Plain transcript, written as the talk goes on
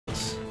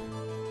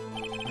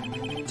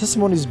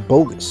testimony is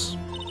bogus.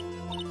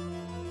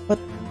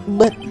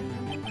 But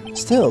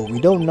still,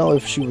 we don't know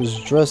if she was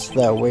dressed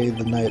that way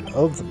the night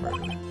of the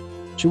murder.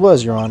 She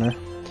was, Your Honor.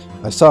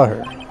 I saw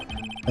her.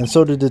 And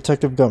so did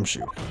Detective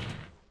Gumshoe.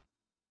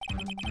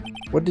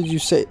 What did you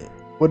say?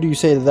 What do you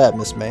say to that,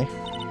 Miss May?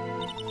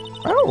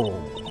 Oh,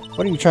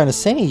 what are you trying to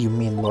say, you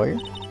mean lawyer?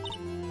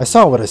 I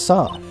saw what I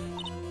saw.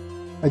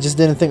 I just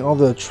didn't think all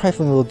the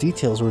trifling little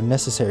details were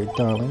necessary,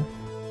 darling.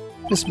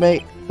 Miss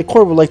May, the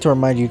court would like to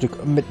remind you to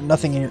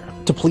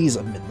please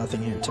omit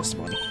nothing in your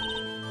testimony.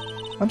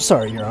 I'm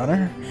sorry, Your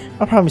Honor.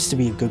 I promise to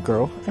be a good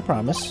girl. I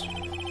promise.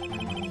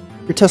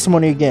 Your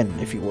testimony again,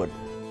 if you would.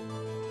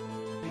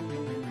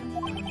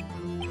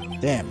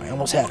 Damn, I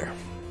almost had her.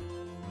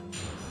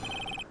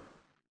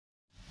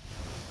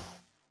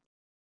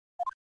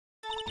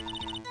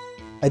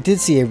 I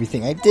did see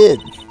everything. I did.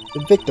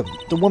 The victim,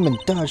 the woman,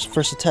 dodged the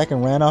first attack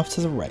and ran off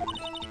to the right.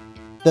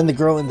 Then the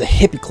girl in the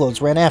hippie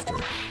clothes ran after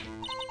her.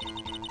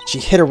 She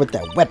hit her with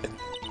that weapon.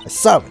 I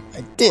saw it.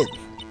 I did.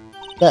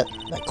 That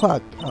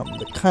clock,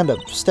 the kind of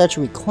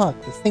statuary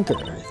clock, the thinker,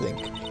 I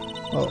think.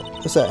 Oh,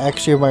 does that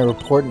actually my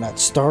report not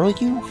startle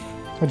you?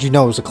 How'd you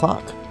know it was a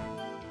clock?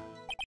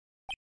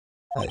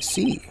 I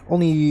see.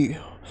 I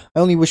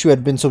only wish you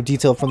had been so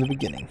detailed from the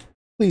beginning.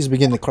 Please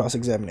begin the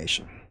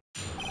cross-examination.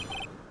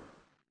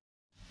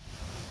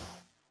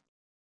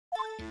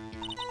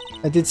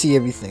 I did see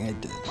everything, I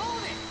did.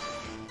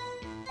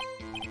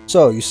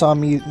 So, you saw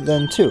me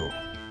then too?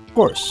 Of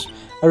course.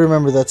 I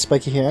remember that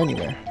spiky hair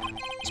anywhere.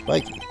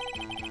 Spiky.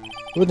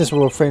 The witness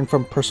will refrain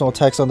from personal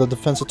attacks on the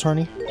defense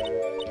attorney.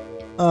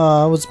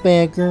 I was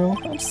bad, girl.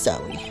 I'm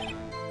sorry.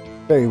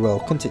 Very well,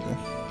 continue.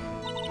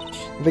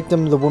 The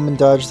victim, the woman,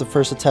 dodged the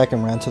first attack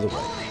and ran to the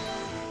right.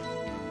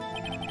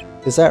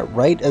 Is that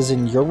right, as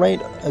in your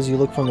right, as you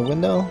look from the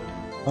window?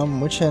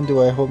 Which hand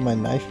do I hold my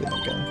knife in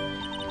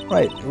again?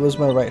 Right, it was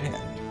my right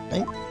hand.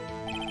 Right?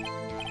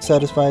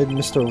 Satisfied,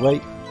 Mr.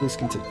 Wright? Please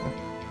continue.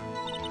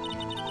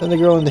 Then the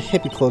girl in the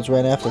hippie clothes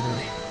ran after her.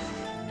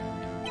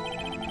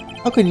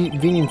 How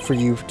convenient for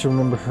you to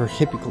remember her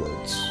hippie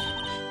clothes.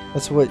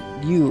 That's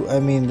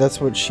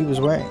what she was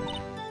wearing.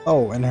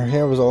 Oh, and her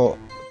hair was all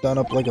done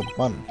up like a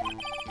bun.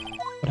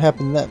 What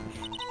happened then?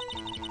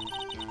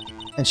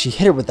 And she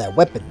hit her with that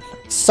weapon.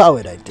 I saw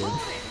it, I did.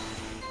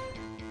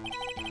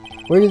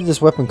 Where did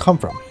this weapon come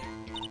from?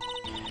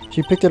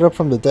 She picked it up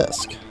from the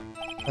desk.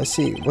 I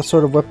see. What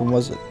sort of weapon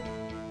was it?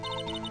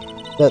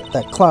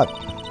 That clock.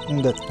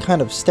 That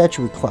kind of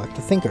statuary clock.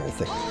 The thinker, I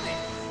think.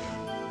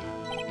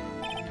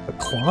 A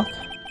clock?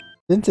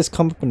 Didn't this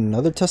come up in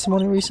another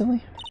testimony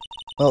recently?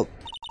 Well,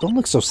 don't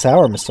look so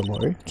sour, Mr.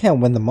 Lawyer. Can't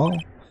win them all.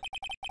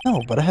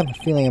 No, but I have a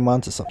feeling I'm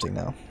onto something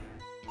now.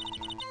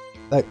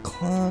 That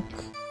clock...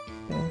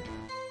 Okay.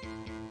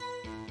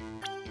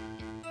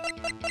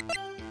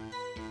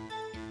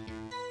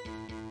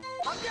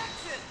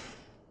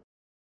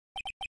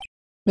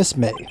 Miss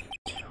May,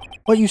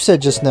 what you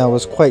said just now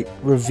was quite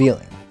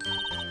revealing.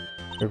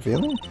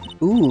 Revealing?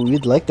 Ooh,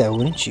 you'd like that,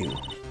 wouldn't you?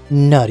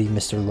 Naughty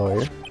Mr.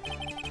 Lawyer.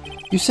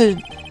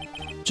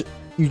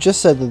 You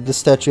just said that the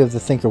statue of the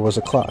thinker was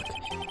a clock,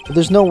 but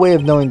there's no way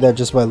of knowing that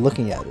just by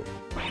looking at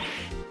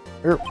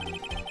it.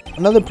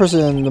 Another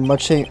person in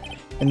much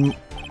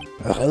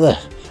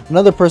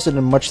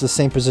the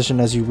same position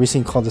as you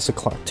recently called this a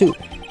clock too,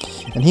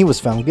 and he was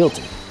found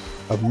guilty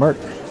of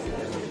murder.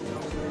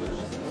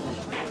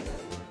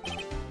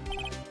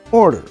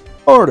 Order!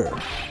 Order!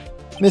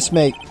 Miss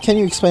May, can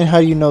you explain how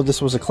you know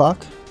this was a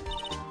clock?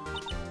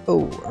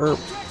 Oh,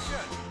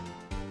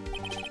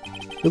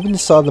 The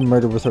witness saw the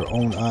murder with her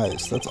own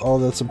eyes. That's all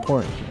that's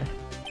important here.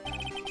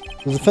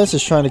 The defense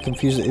is trying to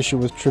confuse the issue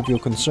with trivial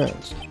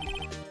concerns.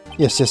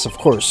 Yes, of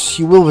course.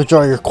 You will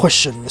withdraw your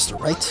question, Mr.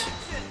 Wright.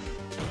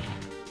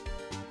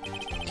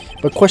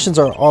 But questions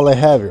are all I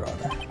have, Your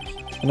Honor.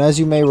 And as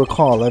you may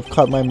recall, I've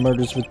caught my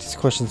murders with these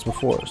questions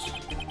before.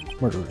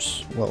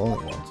 Murders. Well,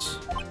 only once.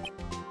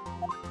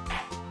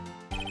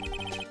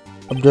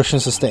 Objection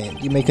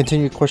sustained. You may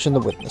continue to question the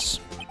witness.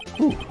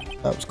 Ooh,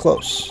 that was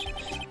close.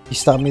 If you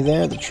stopped me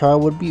there, the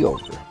trial would be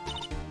over.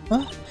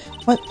 Huh?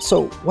 What?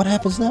 So, what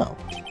happens now?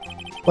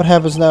 What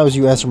happens now is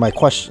you answer my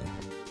question.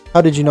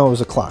 How did you know it was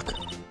a clock?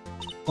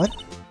 What?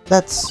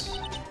 That's...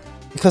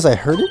 because I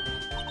heard it?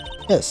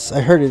 Yes,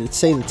 I heard it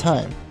say the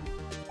time.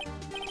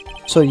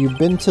 So you've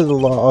been to the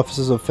law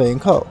offices of Fay &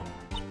 Co?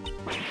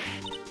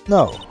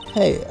 No.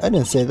 Hey, I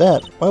didn't say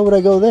that. Why would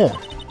I go there?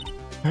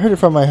 I heard it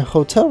from my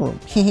hotel room.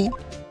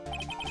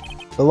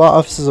 The law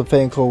offices of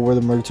Fay & Co, where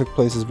the murder took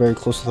place, is very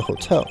close to the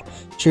hotel.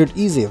 She could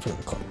easily have heard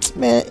the clock.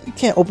 Man, you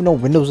can't open no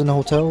windows in the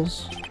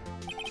hotels.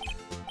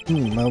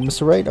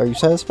 Mr. Wright, are you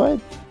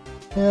satisfied?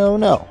 Hell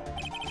no.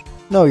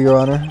 No, Your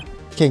Honor.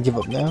 Can't give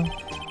up now.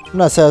 I'm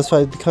not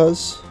satisfied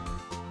because...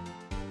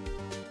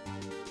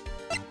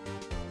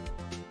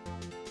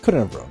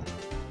 couldn't have run.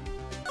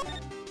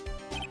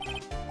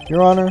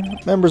 Your Honor,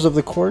 members of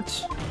the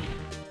court,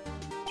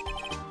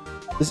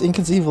 it's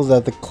inconceivable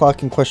that the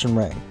clock in question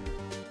rang.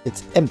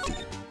 It's empty.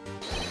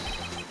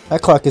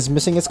 That clock is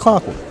missing its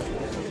clockwork.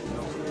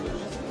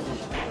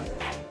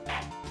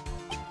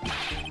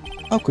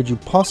 How could you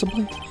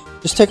possibly?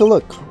 Just take a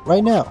look,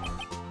 right now.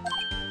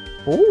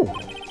 Oh.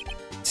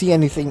 See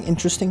anything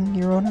interesting,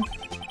 Your Honor?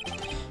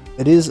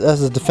 It is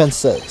as the defense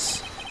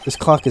says. This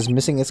clock is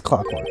missing its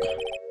clockwork.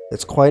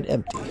 It's quite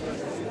empty.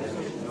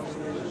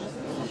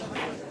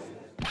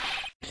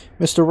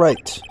 Mr.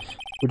 Wright,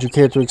 would you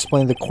care to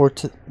explain the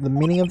court the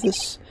meaning of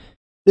this?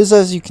 It is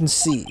as you can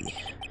see.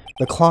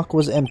 The clock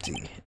was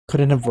empty.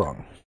 Couldn't have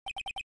wrong.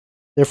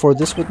 Therefore,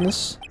 this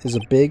witness is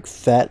a big,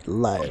 fat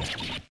liar.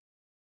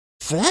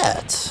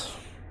 Fat?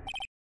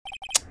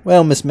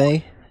 Well, Miss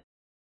May.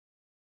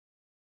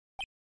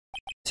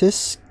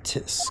 Tisk,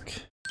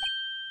 tisk.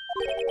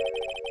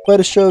 Quite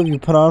a show you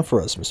put on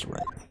for us, Mr.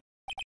 Wright.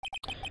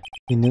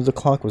 You knew the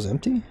clock was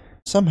empty?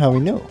 Somehow we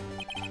knew.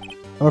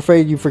 I'm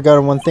afraid you've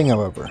forgotten one thing,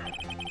 however.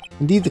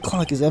 Indeed, the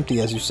clock is empty,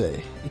 as you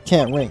say. It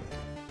can't ring.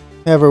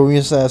 However, we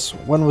must ask,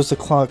 when was the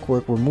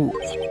clockwork removed?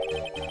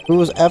 If it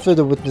was after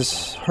the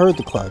witness heard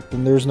the clock,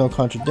 then there is no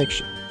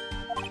contradiction.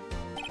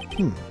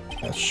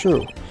 That's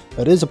true.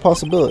 That is a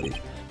possibility.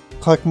 The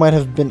clock might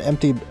have been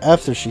empty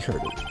after she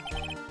heard it.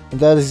 And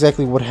that is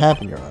exactly what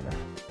happened, Your Honor.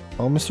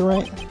 Oh, Mr.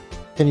 Wright?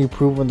 Can you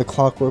prove when the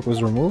clockwork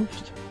was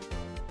removed?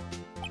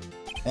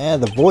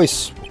 And the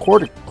voice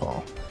recording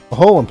call.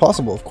 Oh,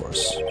 impossible, of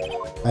course.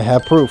 I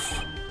have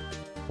proof.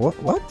 What?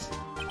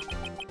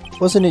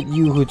 Wasn't it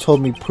you who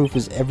told me proof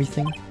is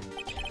everything?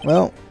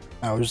 Well,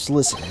 I was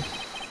listening.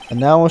 And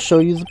now I'll show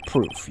you the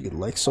proof you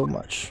like so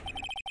much.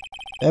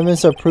 The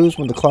evidence that proves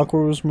when the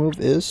clockwork was removed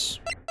is...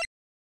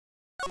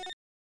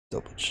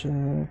 Double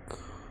check...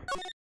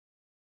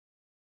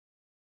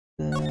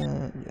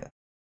 yeah.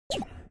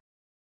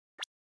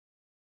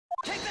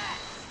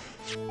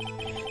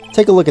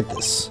 Take a look at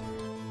this.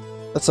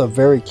 That's a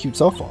very cute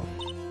cell phone.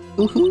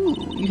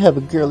 Woohoo! You have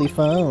a girly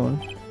phone.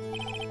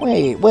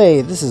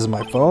 Wait, this is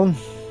my phone.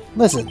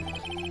 Listen,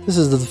 this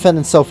is the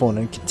defendant's cell phone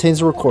and it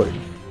contains a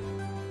recording.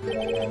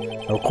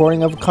 A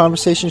recording of a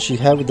conversation she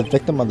had with the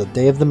victim on the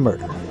day of the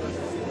murder.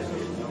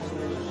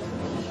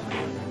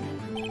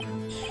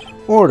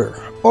 Order!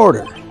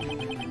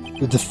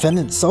 The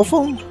defendant's cell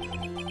phone?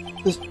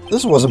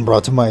 This wasn't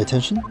brought to my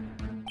attention.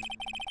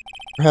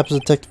 Perhaps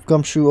Detective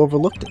Gumshoe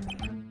overlooked it.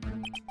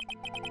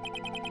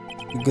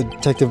 The good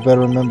detective better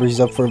remember he's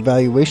up for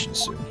evaluation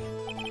soon.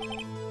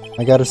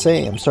 I gotta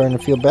say, I'm starting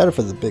to feel better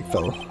for the big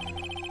fella.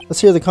 Let's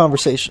hear the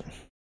conversation.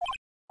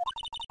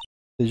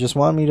 They just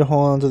want me to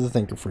hold on to the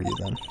thinker for you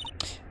then.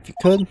 If you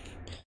could.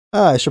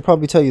 I should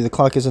probably tell you the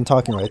clock isn't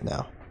talking right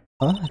now.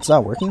 Huh? It's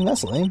not working?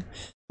 That's lame.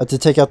 I have to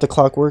take out the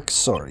clockwork.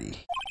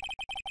 Sorry.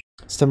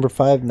 September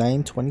 5,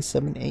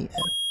 9:27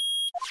 a.m.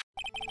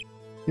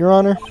 Your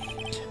Honor,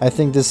 I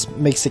think this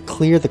makes it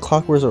clear the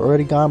clockworks are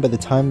already gone by the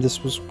time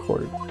this was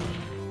recorded.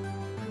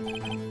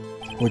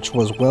 Which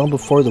was well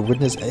before the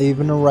witness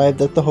even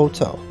arrived at the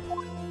hotel.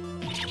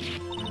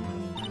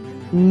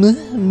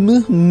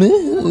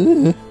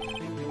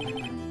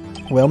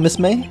 Well, Miss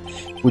May,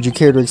 would you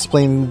care to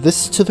explain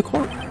this to the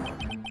court?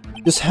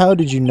 Just how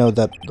did you know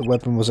that the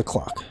weapon was a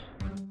clock?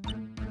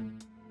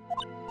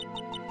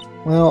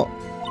 Well,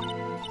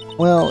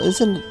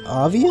 isn't it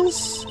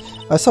obvious?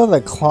 I saw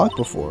that clock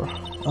before.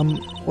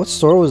 What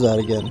store was that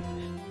again?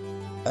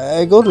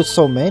 I go to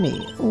so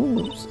many.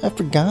 Ooh, I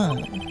forgot.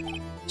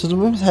 So the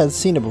witness had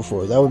seen it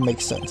before. That would make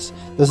sense.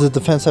 Does the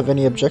defense have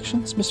any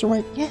objections, Mr.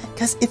 Wright? Yeah,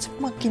 because it's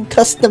fucking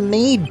custom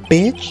made,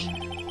 bitch.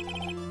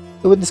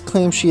 The witness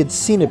claims she had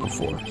seen it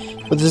before,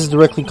 but this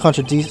directly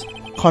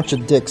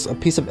contradicts a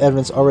piece of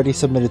evidence already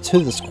submitted to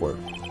this court.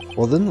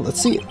 Well then, let's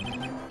see it.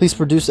 Please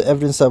produce the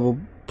evidence that will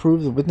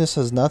prove the witness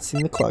has not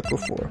seen the clock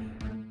before.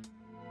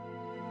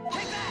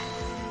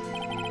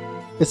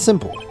 It's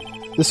simple.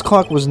 This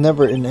clock was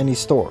never in any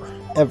store,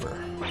 ever.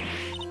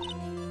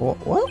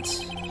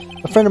 What?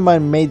 A friend of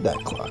mine made that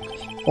clock.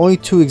 Only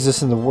two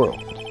exist in the world,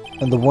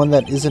 and the one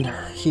that isn't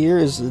here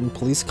is in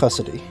police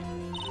custody.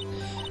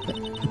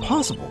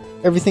 Impossible.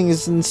 Everything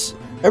is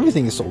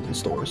sold in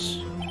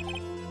stores.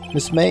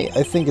 Miss May,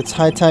 I think it's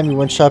high time you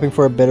went shopping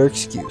for a better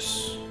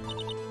excuse.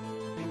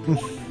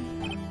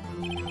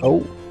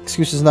 Oh,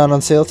 excuse is not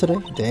on sale today?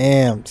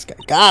 Damn, this guy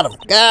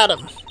got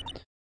him!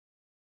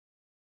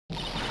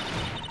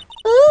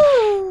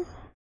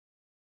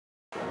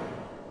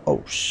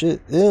 Oh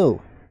shit,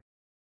 ew.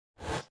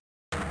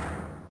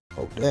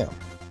 Oh damn.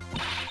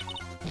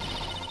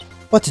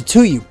 What's it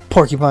to you,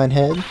 porcupine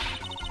head?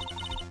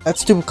 That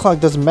stupid clock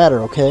doesn't matter,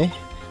 okay?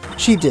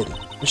 She did it,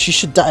 and she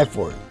should die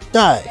for it.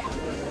 Die!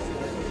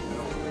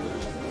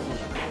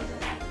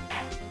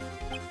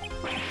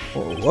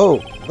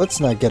 Whoa, let's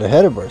not get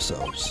ahead of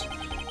ourselves.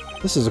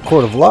 This is a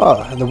court of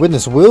law, and the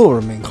witness will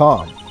remain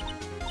calm.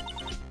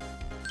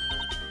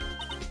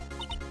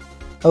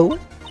 Oh,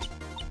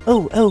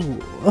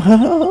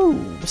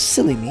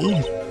 silly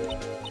me.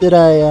 Did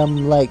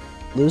I,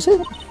 lose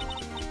it?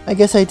 I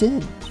guess I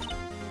did.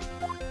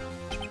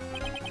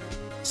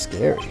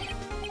 Scary.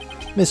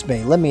 Miss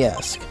May, let me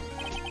ask.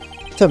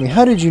 Tell me,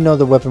 how did you know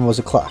the weapon was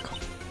a clock?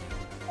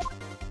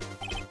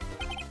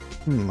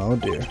 Oh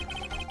dear.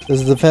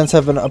 Does the defense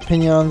have an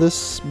opinion on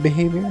this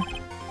behavior?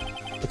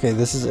 Okay,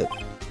 this is it.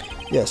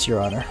 Yes, Your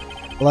Honor.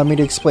 Allow me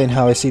to explain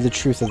how I see the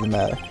truth of the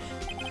matter.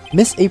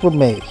 Miss April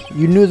May,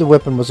 you knew the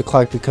weapon was a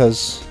clock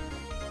because...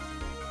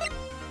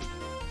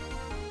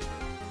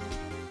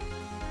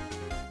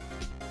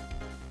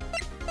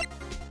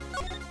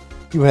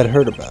 you had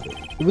heard about it.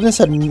 The witness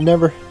had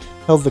never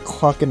held the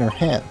clock in her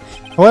hand.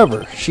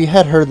 However, she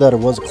had heard that it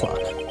was a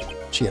clock.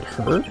 She had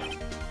heard?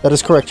 That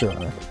is correct, Your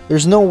Honor.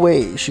 There's no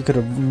way she could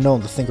have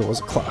known the thinker was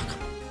a clock.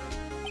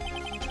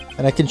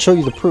 And I can show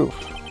you the proof.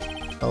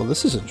 Oh,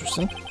 this is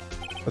interesting.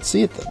 Let's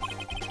see it then.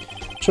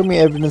 Show me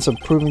evidence of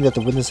proving that the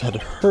witness had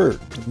heard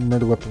the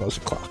murder weapon was a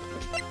clock.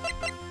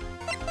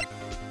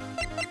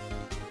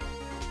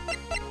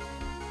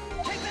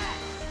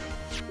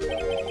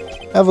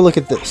 Have a look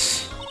at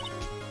this.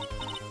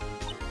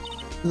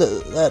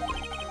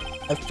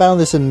 I found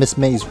this in Miss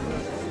May's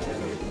room.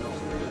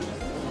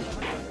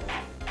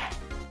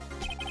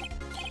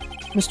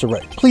 Mr.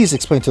 Wright, please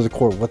explain to the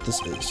court what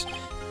this is.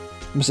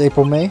 Miss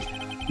April May,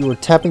 you were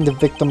tapping the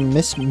victim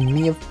Miss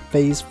Mia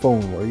Fay's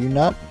phone, were you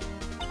not?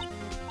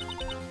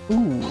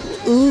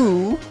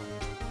 Ooh.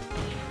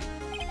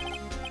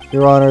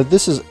 Your Honor,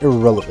 this is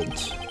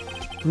irrelevant.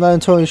 I'm not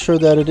entirely sure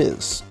that it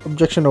is.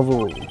 Objection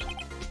overruled.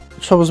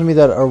 It troubles me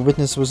that our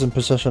witness was in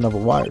possession of a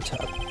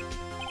wiretap.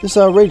 This is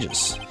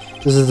outrageous.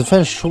 Does the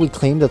defense truly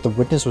claim that the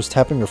witness was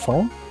tapping her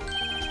phone?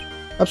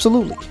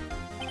 Absolutely.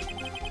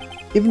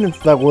 Even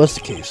if that was the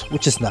case,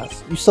 which is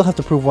not, you still have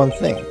to prove one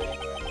thing.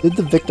 Did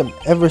the victim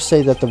ever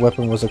say that the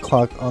weapon was a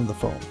clock on the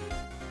phone?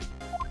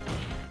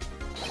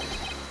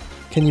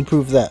 Can you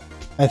prove that?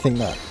 I think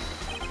not.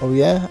 Oh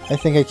yeah? I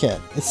think I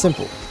can. It's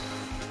simple.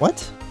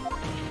 What?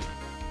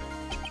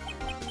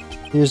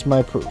 Here's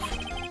my proof.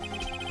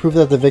 Prove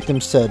that the victim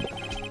said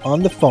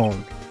on the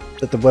phone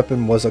that the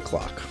weapon was a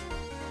clock.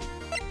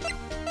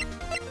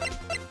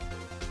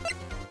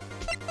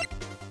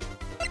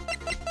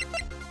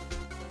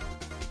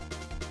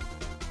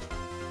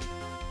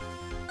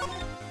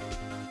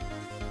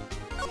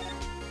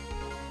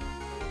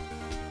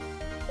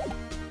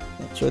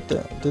 It's right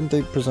there. Didn't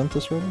they present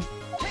this already?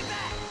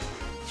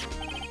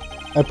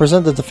 I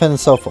present the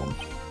defendant's cell phone.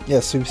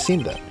 Yes, we've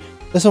seen that.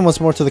 This one was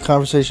more to the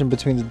conversation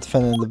between the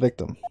defendant and the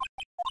victim.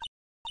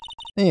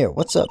 Hey,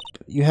 what's up?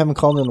 You haven't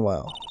called in a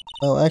while.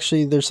 Well,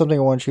 actually, there's something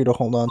I want you to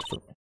hold on to for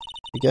me.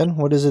 Again?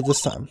 What is it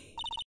this time?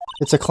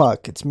 It's a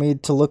clock. It's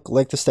made to look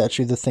like the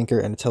statue of the thinker,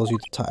 and it tells you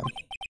the time.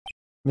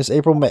 Miss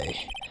April May,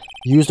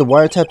 you used a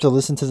wiretap to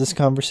listen to this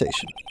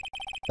conversation.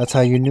 That's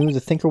how you knew the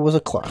thinker was a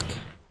clock.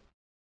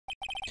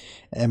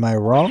 Am I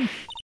wrong?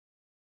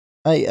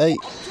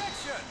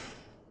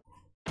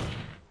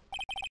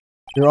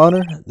 Your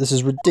Honor, this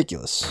is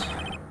ridiculous.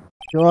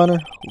 Your Honor,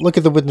 look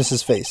at the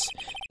witness's face.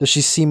 Does she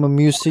seem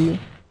amused to you?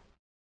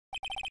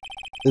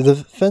 The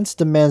defense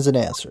demands an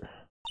answer.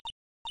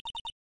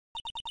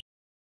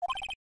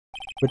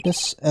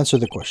 Witness, answer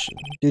the question.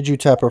 Did you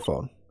tap her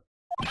phone?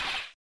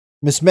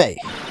 Miss May!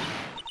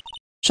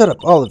 Shut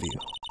up, all of you.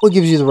 What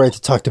gives you the right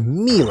to talk to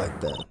me like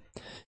that?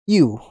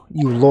 You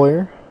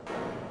lawyer.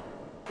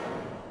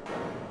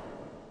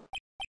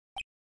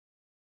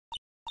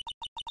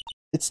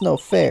 It's no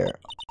fair.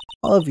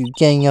 All of you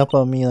gang up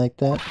on me like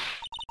that.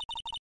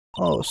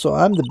 Oh, so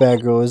I'm the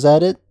bad girl, is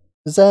that it?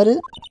 Is that it?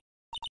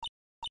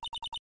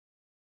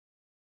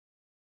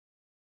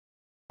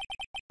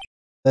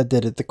 That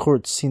did it. The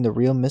court's seen the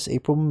real Miss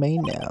April May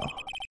now.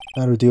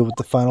 Now to deal with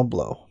the final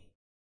blow.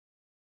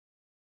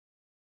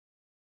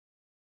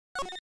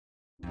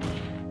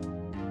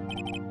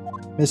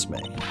 Miss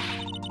May.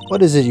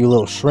 What is it, you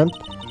little shrimp?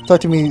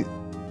 Talk to me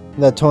in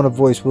that tone of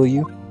voice, will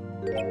you?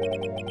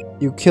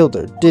 You killed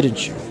her,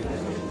 didn't you?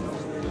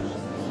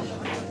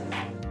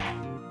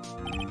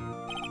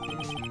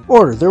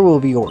 Order, there will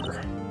be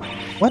order.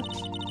 What?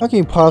 How can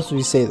you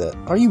possibly say that?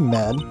 Are you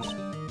mad?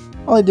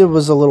 All I did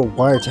was a little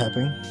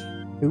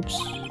wiretapping. Oops.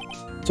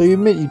 So you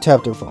admit you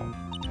tapped her phone.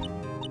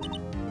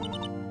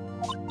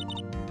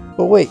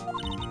 But wait,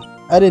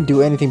 I didn't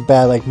do anything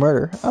bad like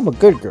murder. I'm a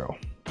good girl.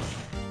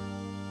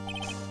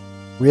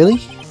 Really?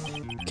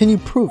 Can you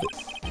prove it?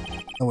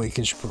 No way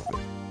can you prove it.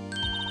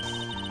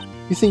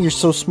 You think you're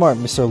so smart,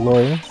 Mr.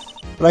 Lawyer,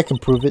 but I can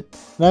prove it,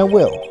 and I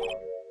will.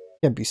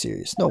 Can't be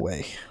serious, no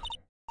way.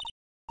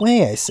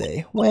 Way, I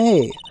say,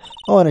 way.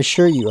 Oh, and I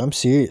assure you, I'm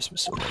serious,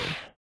 Mr.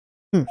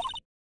 Lawyer.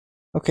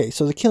 Okay,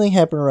 so the killing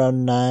happened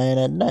around 9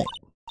 at night.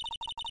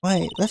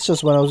 Why, that's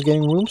just when I was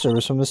getting room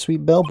service from the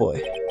sweet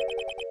bellboy.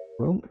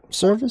 Room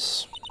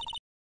service?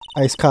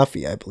 Iced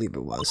coffee, I believe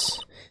it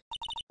was.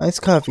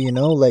 Iced coffee, you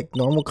know, like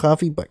normal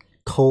coffee, but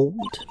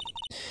cold.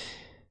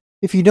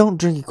 If you don't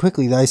drink it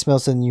quickly, the ice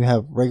melts and you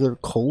have regular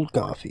cold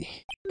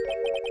coffee.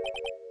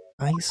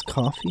 Iced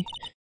coffee?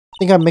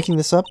 Think I'm making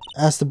this up?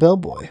 Ask the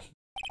bellboy.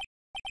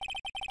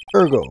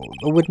 Ergo,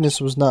 the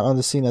witness was not on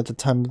the scene at the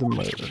time of the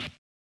murder.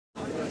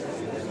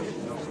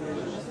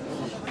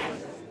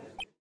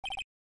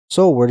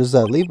 So, where does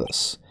that leave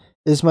us?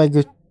 It is my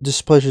good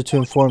displeasure to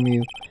inform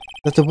you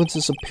that the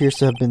witness appears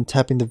to have been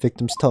tapping the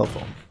victim's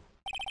telephone.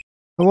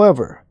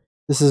 However,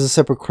 this is a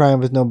separate crime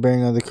with no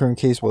bearing on the current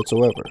case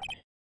whatsoever.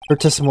 Her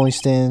testimony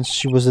stands,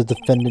 she was a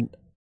defendant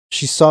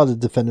she saw the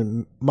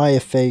defendant Maya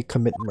Fey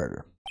commit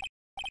murder.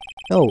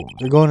 No,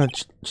 they're going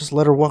to just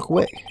let her walk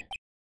away.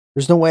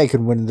 There's no way I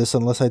could win this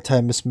unless I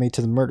tie Miss May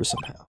to the murder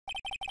somehow.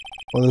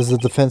 Well, does the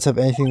defense have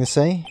anything to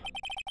say?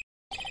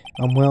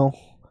 Well,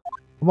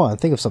 come on,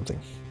 think of something.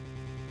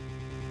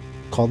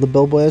 Call the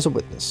bellboy as a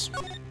witness.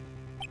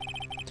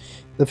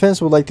 The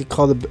defense would like to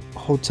call the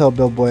hotel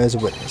bellboy as a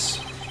witness.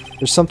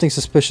 There's something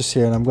suspicious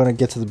here, and I'm going to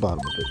get to the bottom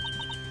of it.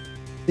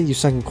 I think you've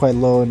sunk quite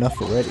low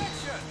enough already.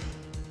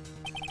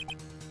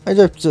 I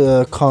dropped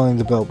calling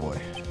the bellboy.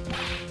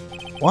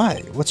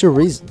 Why? What's your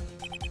reason?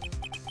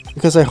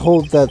 Because I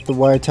hold that the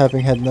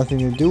wiretapping had nothing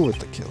to do with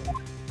the killing.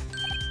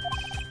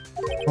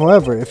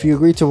 However, if you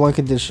agree to one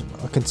condition,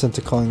 I'll consent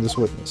to calling this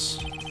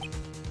witness.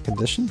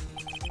 Condition?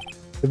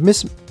 If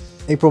Miss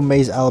April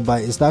May's alibi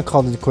is not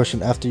called into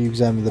question after you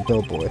examine the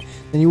bellboy,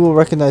 then you will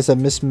recognize that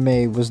Miss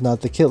May was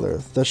not the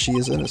killer, thus she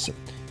is innocent.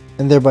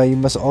 And thereby you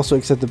must also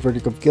accept the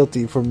verdict of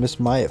guilty for Miss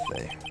Maya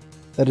Fey.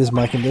 That is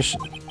my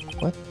condition.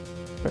 What?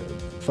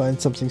 Find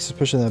something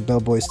suspicious in that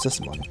bellboy's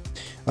testimony.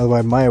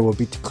 Otherwise Maya will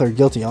be declared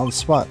guilty on the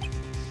spot.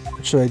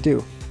 What should I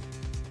do?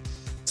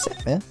 That's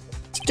it, man.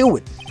 Let's do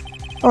it!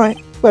 Alright,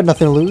 we had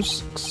nothing to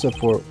lose, except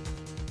for,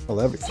 well,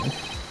 everything.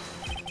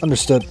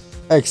 Understood.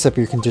 I accept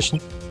your condition.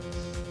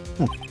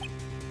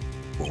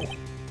 Cool.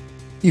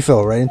 You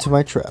fell right into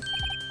my trap.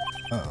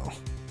 Oh.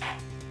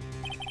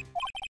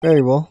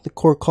 Very well, the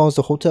court calls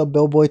the hotel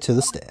bellboy to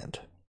the stand.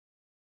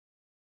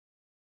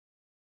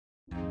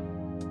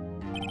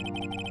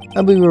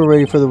 I believe we're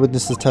ready for the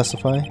witness to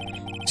testify.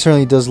 He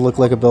certainly does look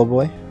like a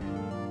bellboy.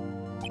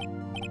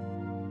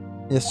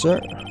 Yes, sir.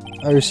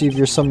 I received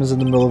your summons in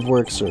the middle of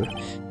work, sir.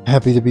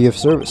 Happy to be of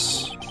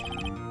service.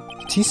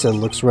 The tea set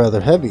looks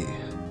rather heavy.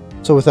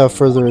 So without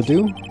further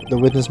ado, the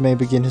witness may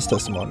begin his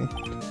testimony.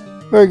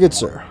 Very good,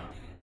 sir.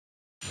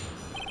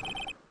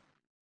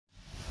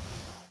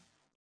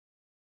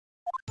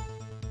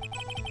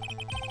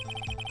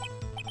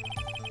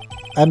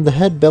 I'm the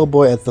head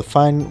bellboy at the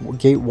Fine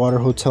Gatewater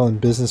Hotel in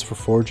business for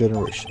 4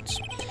 generations.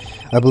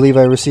 I believe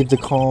I received a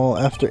call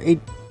after 8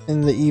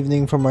 in the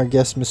evening from our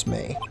guest, Miss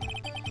May.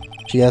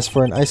 She asked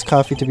for an iced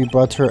coffee to be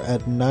brought to her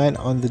at 9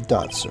 on the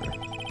dot, sir.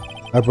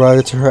 I brought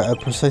it to her at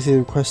precisely the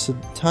requested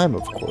time,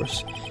 of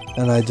course,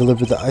 and I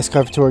delivered the iced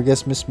coffee to our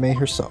guest, Miss May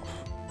herself.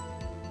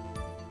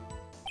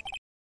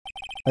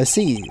 I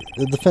see.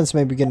 The defense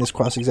may begin its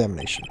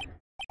cross-examination.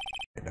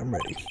 I'm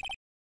ready.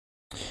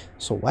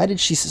 So why did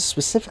she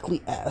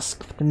specifically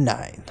ask for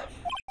 9?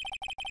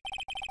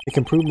 It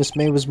can prove Miss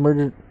May was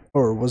murdered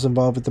or was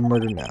involved with the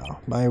murder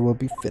now. Maya will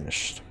be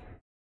finished.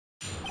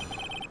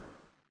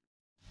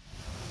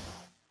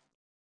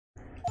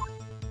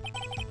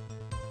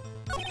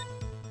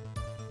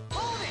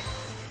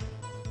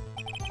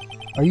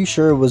 Are you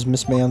sure it was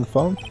Miss May on the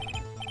phone?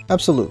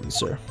 Absolutely,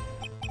 sir.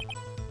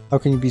 How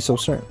can you be so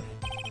certain?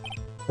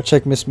 I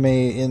checked Miss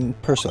May in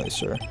personally,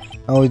 sir.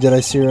 Not only did I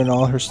see her in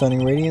all her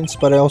stunning radiance,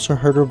 but I also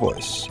heard her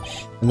voice.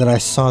 And then I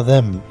saw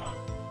them.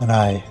 And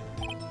I...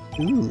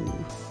 Ooh.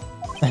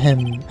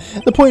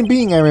 The point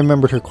being, I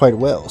remembered her quite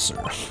well,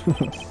 sir.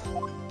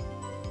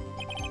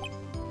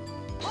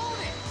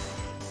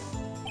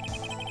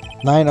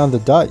 9 on the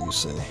dot, you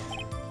say?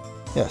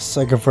 Yes,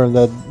 I confirmed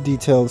that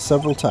detail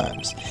several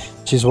times.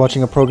 She's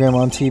watching a program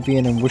on TV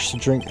and wished to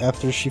drink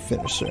after she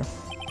finished, sir.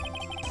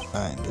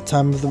 9, the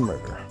time of the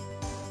murder.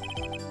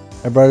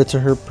 I brought it to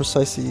her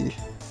precisely...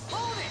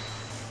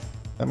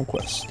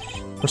 quest.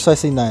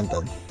 Precisely 9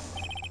 then.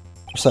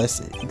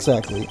 Precisely,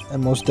 exactly,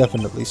 and most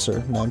definitely,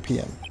 sir, 9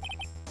 p.m.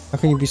 How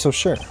can you be so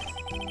sure?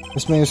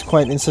 Miss May was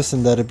quite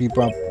insistent that it be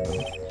brought.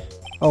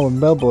 Oh, and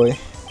bellboy,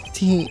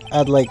 he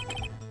had like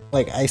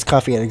iced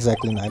coffee at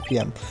exactly 9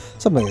 p.m.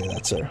 Something like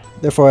that, sir.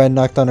 Therefore, I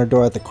knocked on her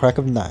door at the crack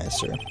of 9,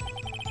 sir.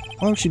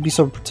 Why would she be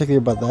so particular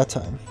about that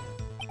time?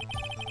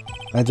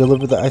 I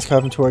delivered the iced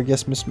coffee to our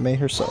guest, Miss May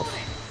herself.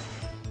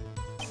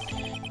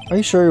 Are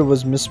you sure it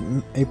was Miss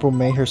April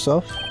May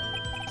herself?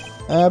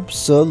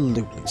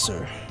 Absolutely,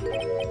 sir.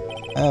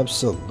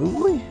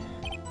 Absolutely?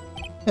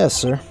 Yes,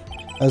 sir.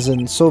 As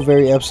in, so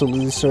very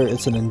absolutely, sir,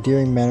 it's an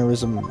endearing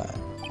mannerism of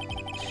mine.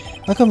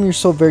 How come you're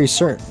so very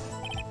certain?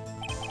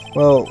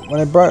 Well, when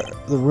I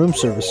brought the room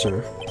service,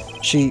 sir,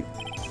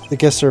 the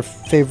guest, sir,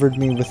 favored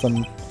me with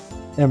an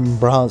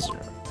embrasure.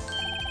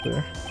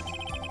 Sir?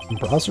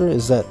 Embrasure?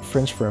 Is that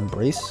French for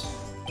embrace?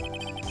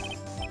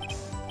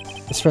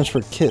 It's French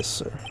for kiss,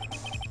 sir.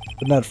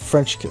 But not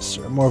French kiss,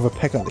 sir. More of a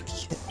peck on the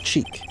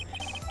cheek.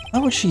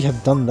 How would she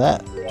have done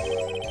that?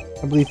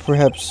 I believe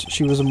perhaps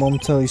she was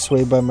momentarily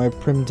swayed by my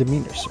prim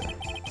demeanor, sir.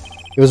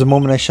 It was a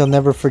moment I shall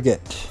never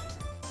forget.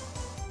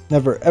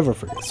 Never ever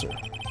forget, sir.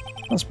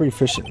 That's pretty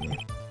fishy to me.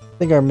 I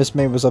think our Miss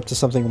May was up to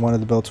something and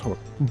wanted the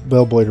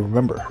bellboy to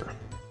remember her.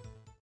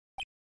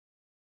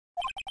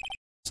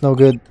 It's no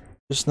good.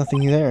 There's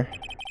nothing there.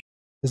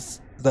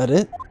 Is that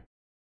it?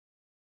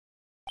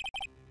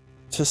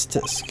 Tisk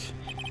tisk.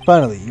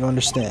 Finally, you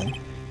understand.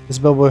 This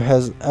bellboy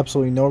has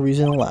absolutely no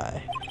reason to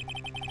lie.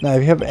 Now,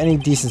 if you have any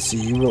decency,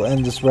 you will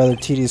end this rather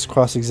tedious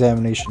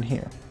cross-examination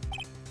here.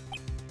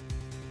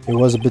 It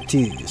was a bit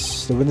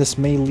tedious. The witness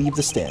may leave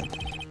the stand.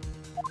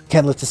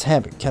 Can't let this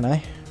happen, can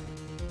I?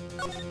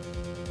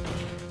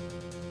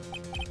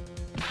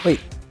 Wait,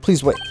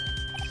 please wait.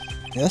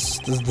 Yes?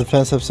 Does the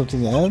defense have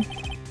something to add?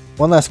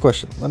 One last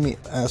question. Let me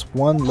ask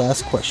one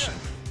last question.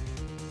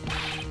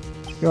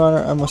 Your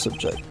Honor, I must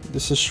object.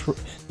 The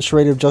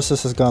charade of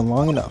justice has gone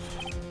long enough.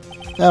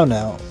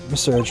 Now,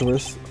 Mr.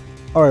 Edgeworth.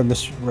 Alright,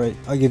 Mr. Wright,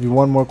 I'll give you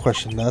one more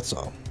question, that's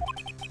all.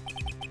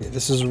 Okay,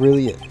 this is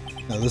really it.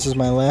 Now, this is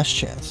my last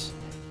chance.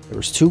 There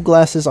was 2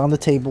 glasses on the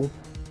table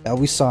that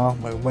we saw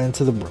when we went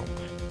into the room.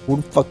 Who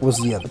the fuck was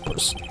the other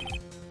person?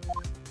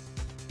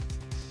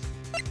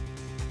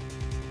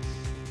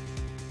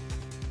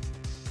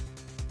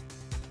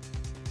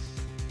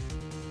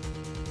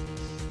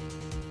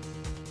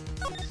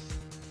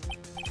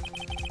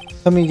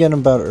 Tell me again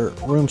about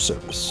room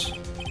service.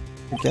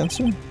 Against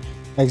her?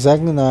 At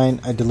exactly 9,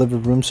 I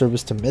delivered room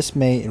service to Miss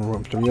May in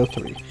room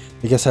 303.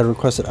 The guest had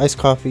requested iced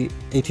coffee.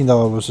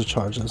 $18 was the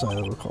charge, as I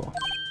recall.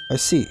 I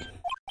see.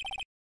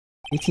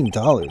 $18?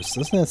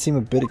 Doesn't that seem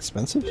a bit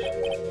expensive?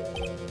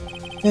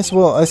 Yes,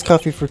 well, iced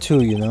coffee for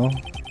 2, you know.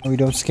 And we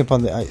don't skimp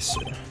on the ice,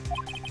 sir.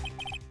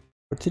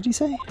 What did he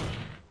say?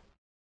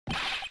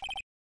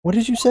 What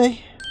did you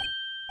say?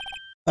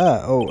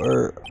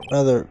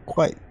 Rather,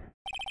 quite.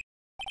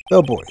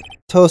 Bellboy,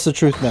 tell us the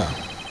truth now.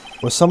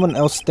 Was someone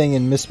else staying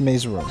in Miss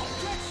May's room?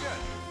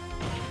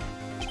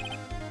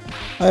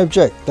 I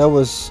object. That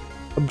was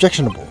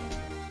objectionable.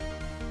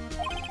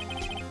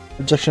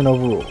 Objection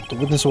overruled. The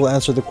witness will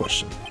answer the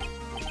question.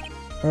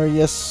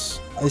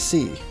 Yes, I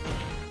see.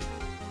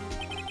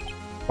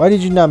 Why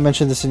did you not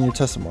mention this in your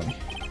testimony?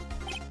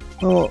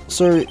 Well,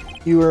 sir,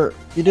 you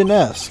didn't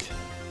ask.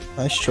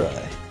 Nice try.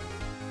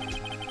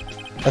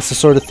 That's the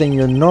sort of thing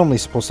you're normally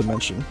supposed to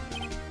mention.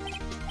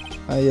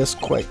 Yes,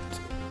 quite.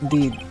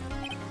 Indeed.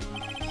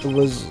 It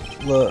was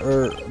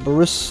the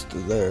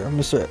barista there,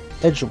 Mr.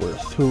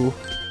 Edgeworth, who...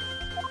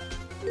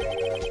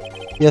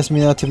 He asked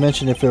me not to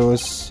mention if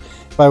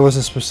I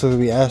wasn't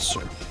specifically asked,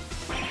 sir.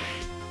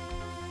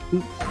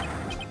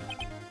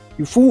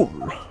 You fool!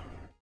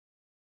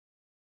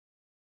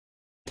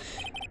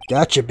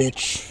 Gotcha,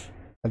 bitch.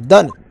 I've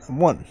done it. I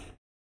won.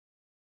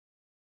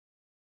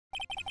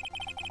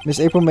 Miss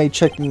April May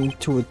checked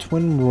into a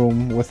twin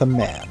room with a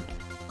man,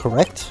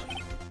 correct?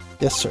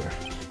 Yes, sir.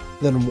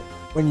 Then,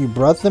 when you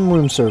brought them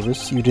room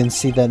service, you didn't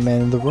see that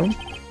man in the room?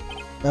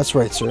 That's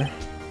right, sir.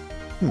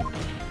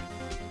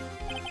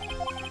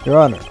 Your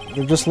Honor,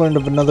 we've just learned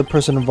of another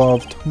person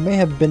involved who may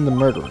have been the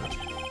murderer.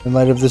 In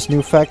light of this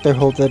new fact, I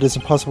hold that it's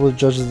impossible to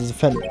judge the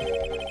defendant.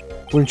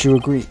 Wouldn't you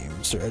agree,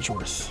 Mr.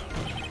 Edgeworth?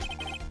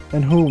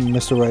 And whom,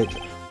 Mr. Wright?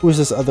 Who is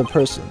this other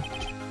person?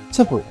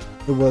 Simple.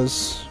 It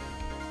was...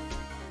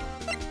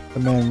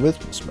 the man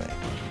with Miss May.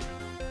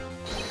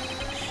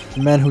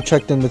 The man who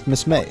checked in with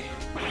Miss May.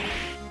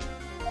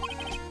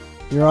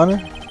 Your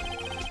Honor,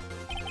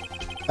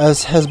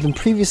 as has been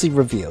previously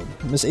revealed,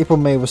 Miss April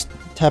May was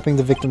tapping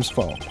the victim's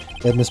phone,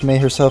 yet Miss May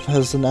herself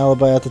has an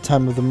alibi at the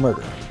time of the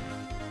murder.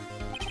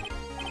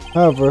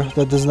 However,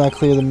 that does not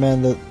clear the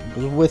man that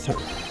was with her.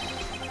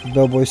 The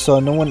bellboy saw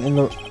no one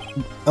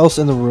else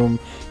in the room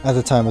at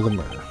the time of the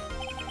murder.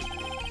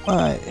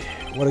 My,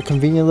 what a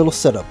convenient little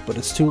setup, but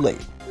it's too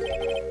late.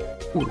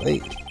 Too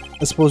late?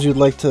 I suppose you'd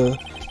like it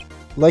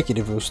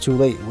if it was too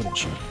late,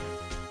 wouldn't you?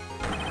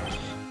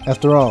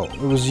 After all,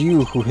 it was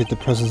you who hid the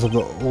presence of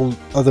the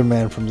other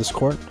man from this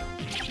court.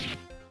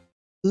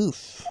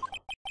 Oof.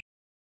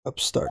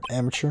 Upstart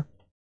amateur.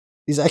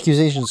 These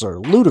accusations are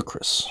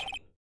ludicrous.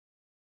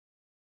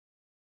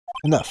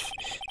 Enough.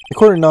 The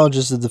court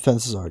acknowledges the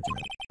defense's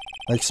argument.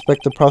 I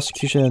expect the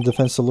prosecution and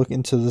defense to look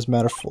into this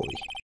matter fully.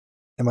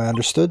 Am I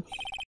understood?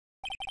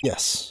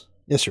 Yes.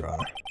 Yes, Your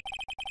Honor.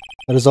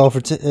 That is all for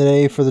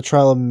today for the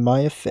trial of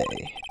Maya Fey.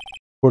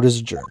 Court is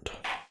adjourned.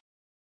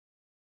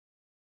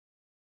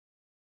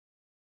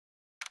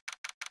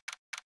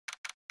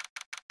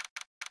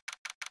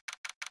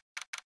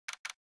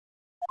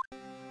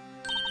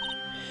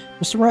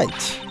 Mr.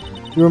 Wright,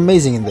 you're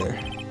amazing in there.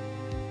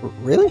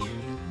 Really?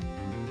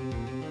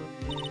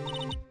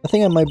 I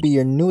think I might be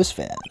your newest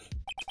fan.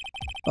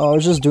 Oh, I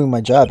was just doing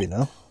my job, you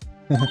know.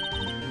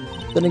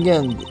 Then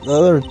again, the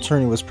other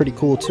attorney was pretty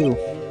cool too.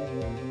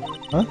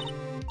 Huh?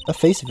 That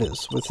face of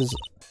his, with his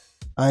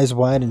eyes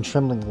wide and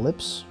trembling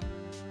lips.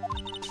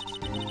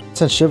 It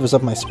sent shivers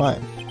up my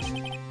spine.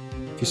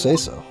 If you say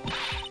so.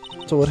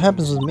 So what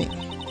happens with me?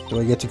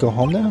 Do I get to go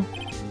home now?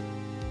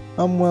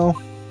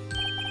 Well...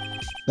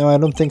 No, I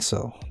don't think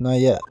so. Not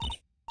yet.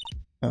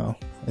 Oh,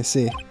 I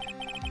see.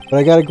 But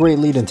I got a great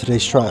lead in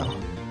today's trial.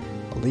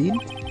 A lead?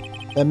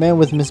 That man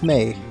with Miss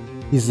May.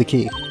 He's the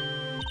key.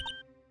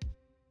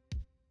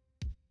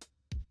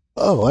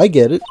 Oh, I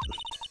get it.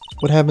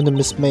 What happened to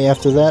Miss May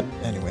after that?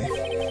 Anyway.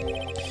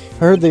 I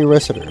heard they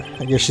arrested her.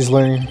 I guess she's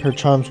learning her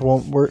charms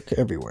won't work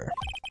everywhere.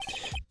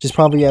 She's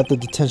probably at the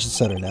detention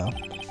center now.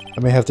 I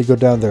may have to go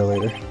down there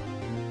later.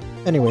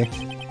 Anyway,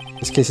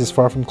 this case is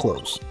far from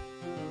closed.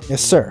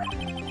 Yes, sir.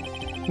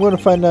 I want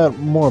to find out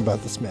more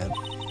about this man.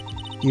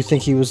 Do you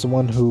think he was the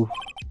one who...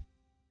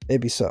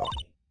 Maybe so.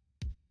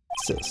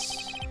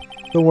 Sis.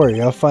 Don't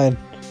worry, I'll find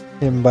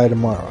him by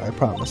tomorrow, I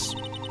promise.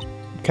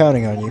 I'm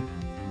counting on you.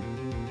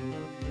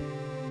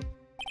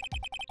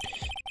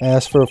 I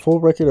asked for a full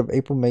record of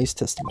April May's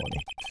testimony.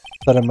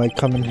 Thought it might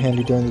come in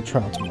handy during the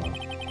trial tomorrow.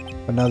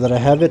 But now that I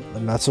have it,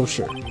 I'm not so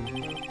sure.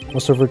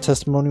 Most of her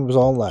testimony was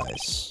all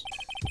lies.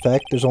 In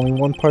fact, there's only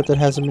one part that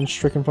hasn't been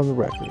stricken from the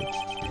record.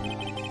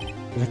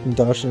 The victim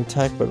dodged an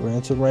attack but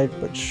ran to Wright,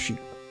 but she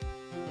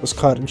was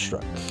caught and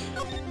struck.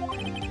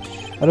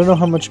 I don't know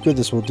how much good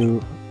this will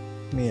do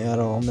me at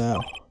all now.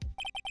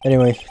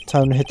 Anyway,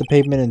 time to hit the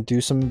pavement and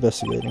do some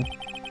investigating.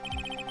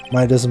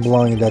 Maya doesn't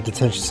belong in that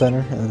detention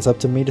center, and it's up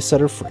to me to set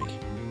her free.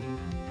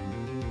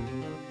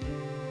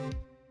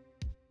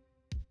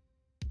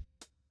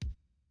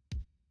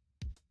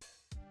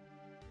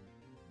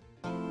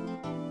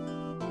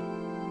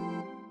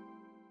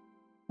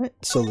 Alright,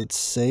 so let's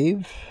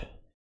save.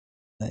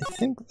 I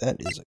think that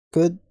is a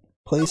good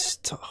place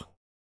to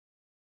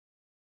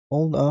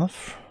hold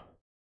off.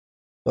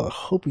 So I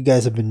hope you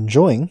guys have been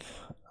enjoying.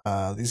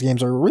 These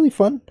games are really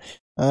fun.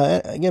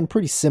 Again,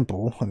 pretty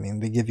simple. I mean,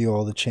 they give you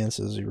all the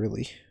chances you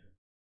really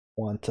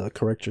want to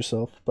correct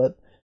yourself. But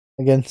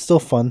again, still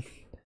fun.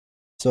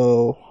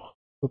 So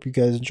hope you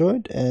guys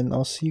enjoyed, and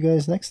I'll see you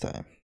guys next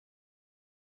time.